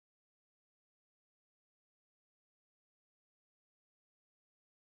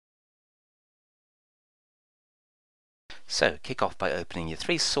So kick off by opening your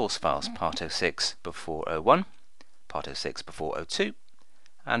three source files, Part 06 before 01, Part 06 before 02,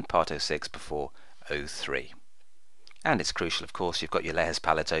 and Part 06 before 03. And it's crucial, of course, you've got your layers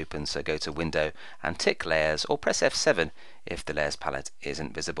palette open, so go to Window and tick Layers, or press F7 if the layers palette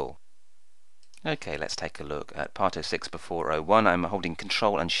isn't visible. Okay, let's take a look at Part 06 before 01. I'm holding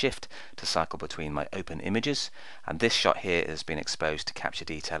Control and Shift to cycle between my open images, and this shot here has been exposed to capture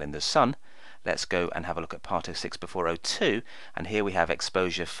detail in the sun. Let's go and have a look at Part 06 before 02, and here we have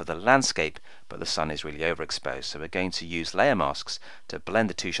exposure for the landscape, but the sun is really overexposed. So we're going to use layer masks to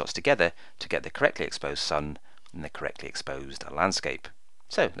blend the two shots together to get the correctly exposed sun and the correctly exposed landscape.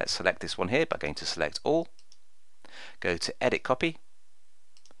 So let's select this one here by going to Select All, go to Edit Copy,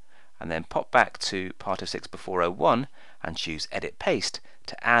 and then pop back to Part 06 before 01 and choose Edit Paste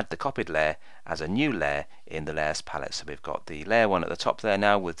to add the copied layer as a new layer in the layers palette. So we've got the layer 1 at the top there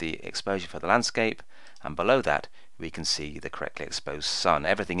now with the exposure for the landscape, and below that we can see the correctly exposed sun.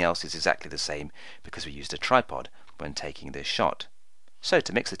 Everything else is exactly the same because we used a tripod when taking this shot. So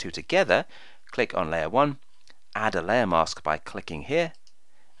to mix the two together, click on layer 1, add a layer mask by clicking here,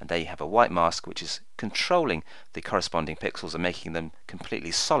 and there you have a white mask which is controlling the corresponding pixels and making them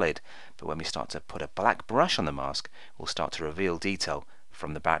completely solid. But when we start to put a black brush on the mask, we'll start to reveal detail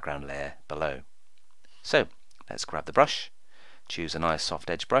from the background layer below. So let's grab the brush, choose a nice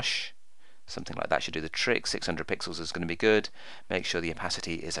soft edge brush, something like that should do the trick. 600 pixels is going to be good. Make sure the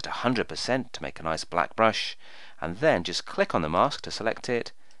opacity is at 100% to make a nice black brush, and then just click on the mask to select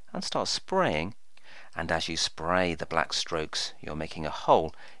it and start spraying. And as you spray the black strokes, you're making a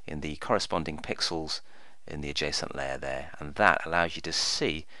hole in the corresponding pixels in the adjacent layer there, and that allows you to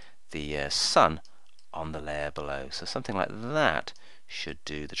see the sun on the layer below. So something like that should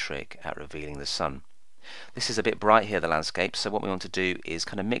do the trick at revealing the sun. This is a bit bright here, the landscape, so what we want to do is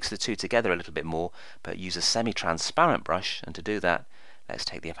kind of mix the two together a little bit more, but use a semi-transparent brush. And to do that, let's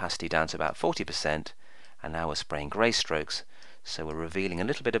take the opacity down to about 40%, and now we're spraying grey strokes, so we're revealing a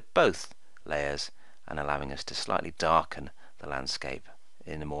little bit of both layers and allowing us to slightly darken the landscape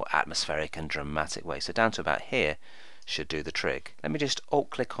in a more atmospheric and dramatic way. So down to about here should do the trick. Let me just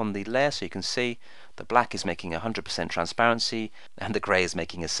alt-click on the layer so you can see the black is making 100% transparency and the grey is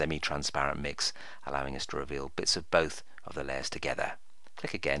making a semi-transparent mix, allowing us to reveal bits of both of the layers together.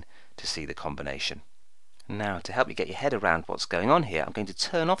 Click again to see the combination. Now, to help you get your head around what's going on here, I'm going to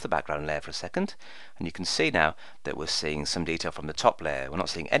turn off the background layer for a second, and you can see now that we're seeing some detail from the top layer. We're not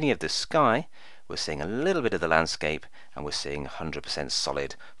seeing any of the sky, we're seeing a little bit of the landscape, and we're seeing 100%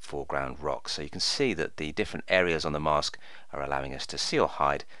 solid foreground rock. So you can see that the different areas on the mask are allowing us to see or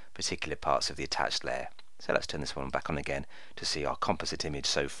hide particular parts of the attached layer. So let's turn this one back on again to see our composite image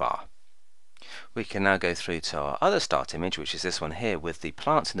so far. We can now go through to our other start image, which is this one here with the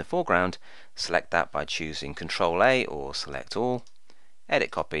plants in the foreground. Select that by choosing Control A or Select All,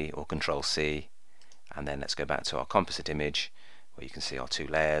 Edit Copy or Control C, and then let's go back to our composite image where you can see our two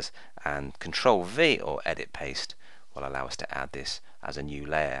layers, and Control V or Edit Paste will allow us to add this as a new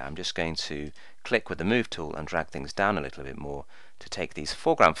layer. I'm just going to click with the Move tool and drag things down a little bit more to take these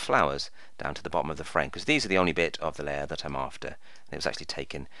foreground flowers down to the bottom of the frame, because these are the only bit of the layer that I'm after. And it was actually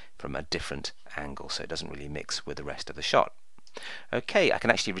taken from a different angle, so it doesn't really mix with the rest of the shot. Okay, I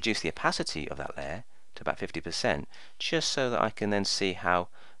can actually reduce the opacity of that layer to about 50%, just so that I can then see how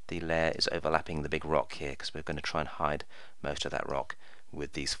the layer is overlapping the big rock here, because we're going to try and hide most of that rock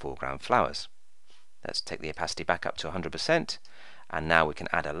with these foreground flowers. Let's take the opacity back up to 100%, and now we can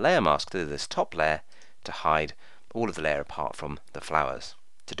add a layer mask to this top layer to hide all of the layer apart from the flowers.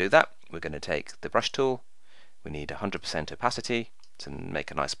 To do that, we're going to take the brush tool. We need 100% opacity to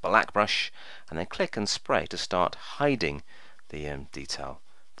make a nice black brush, and then click and spray to start hiding the detail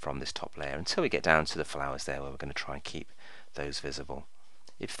from this top layer until we get down to the flowers there, where we're going to try and keep those visible.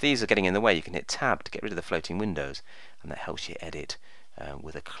 If these are getting in the way, you can hit Tab to get rid of the floating windows, and that helps you edit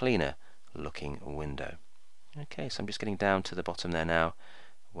with a cleaner looking window. Okay, so I'm just getting down to the bottom there now,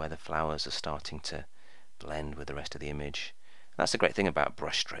 where the flowers are starting to blend with the rest of the image. That's the great thing about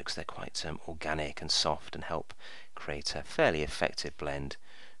brush strokes, they're quite organic and soft and help create a fairly effective blend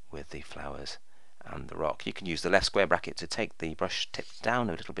with the flowers and the rock. You can use the left square bracket to take the brush tip down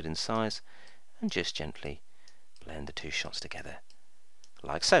a little bit in size and just gently blend the two shots together,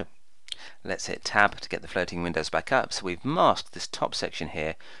 like so. Let's hit Tab to get the floating windows back up. So we've masked this top section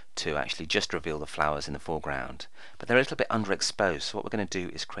here to actually just reveal the flowers in the foreground, but they're a little bit underexposed. So what we're going to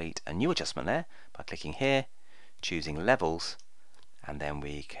do is create a new adjustment layer by clicking here, choosing Levels, and then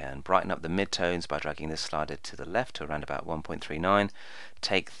we can brighten up the midtones by dragging this slider to the left to around about 1.39.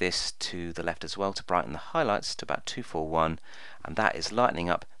 Take this to the left as well to brighten the highlights to about 241, and that is lightening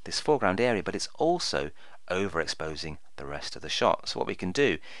up this foreground area, but it's also overexposing the rest of the shot. So what we can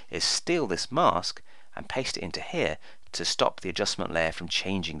do is steal this mask and paste it into here to stop the adjustment layer from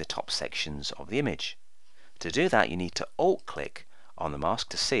changing the top sections of the image. To do that, you need to alt-click on the mask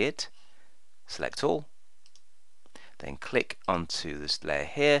to see it, select all, then click onto this layer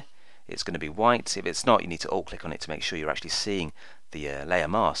here. It's going to be white. If it's not, you need to alt-click on it to make sure you're actually seeing the layer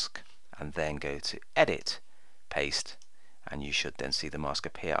mask, and then go to Edit, Paste, and you should then see the mask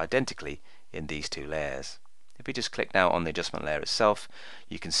appear identically in these two layers. If we just click now on the adjustment layer itself,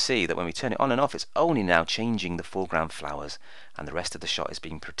 you can see that when we turn it on and off, it's only now changing the foreground flowers, and the rest of the shot is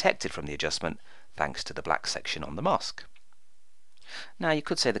being protected from the adjustment thanks to the black section on the mask. Now you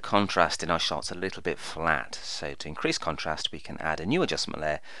could say the contrast in our shot's a little bit flat, so to increase contrast we can add a new adjustment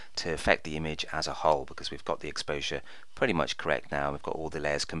layer to affect the image as a whole, because we've got the exposure pretty much correct now. We've got all the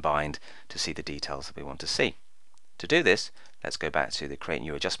layers combined to see the details that we want to see. To do this, let's go back to the Create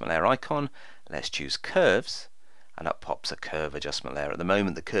New Adjustment Layer icon, let's choose Curves, and up pops a curve adjustment layer. At the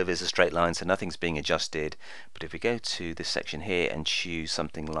moment the curve is a straight line, so nothing's being adjusted, but if we go to this section here and choose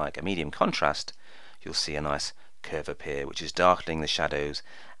something like a medium contrast, you'll see a nice curve appear, which is darkening the shadows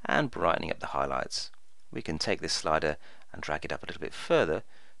and brightening up the highlights. We can take this slider and drag it up a little bit further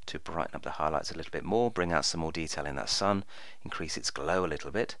to brighten up the highlights a little bit more, bring out some more detail in that sun, increase its glow a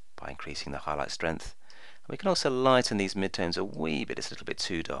little bit by increasing the highlight strength. We can also lighten these midtones a wee bit. It's a little bit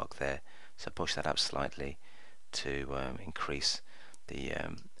too dark there, so push that up slightly to increase the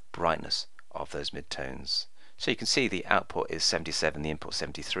brightness of those midtones. So you can see the output is 77, the input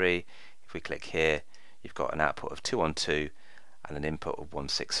 73. If we click here, you've got an output of 212 and an input of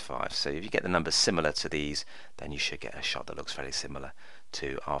 165. So if you get the numbers similar to these, then you should get a shot that looks very similar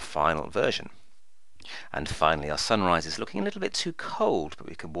to our final version. And finally, our sunrise is looking a little bit too cold, but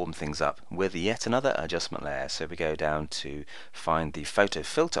we can warm things up with yet another adjustment layer. So if we go down to find the photo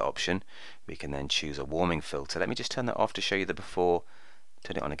filter option, we can then choose a warming filter. Let me just turn that off to show you the before,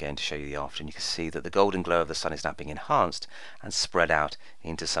 turn it on again to show you the after, and you can see that the golden glow of the sun is now being enhanced and spread out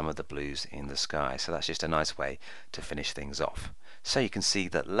into some of the blues in the sky. So that's just a nice way to finish things off. So you can see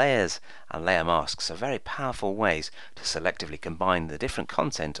that layers and layer masks are very powerful ways to selectively combine the different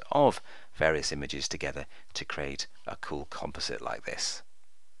content of various images together to create a cool composite like this.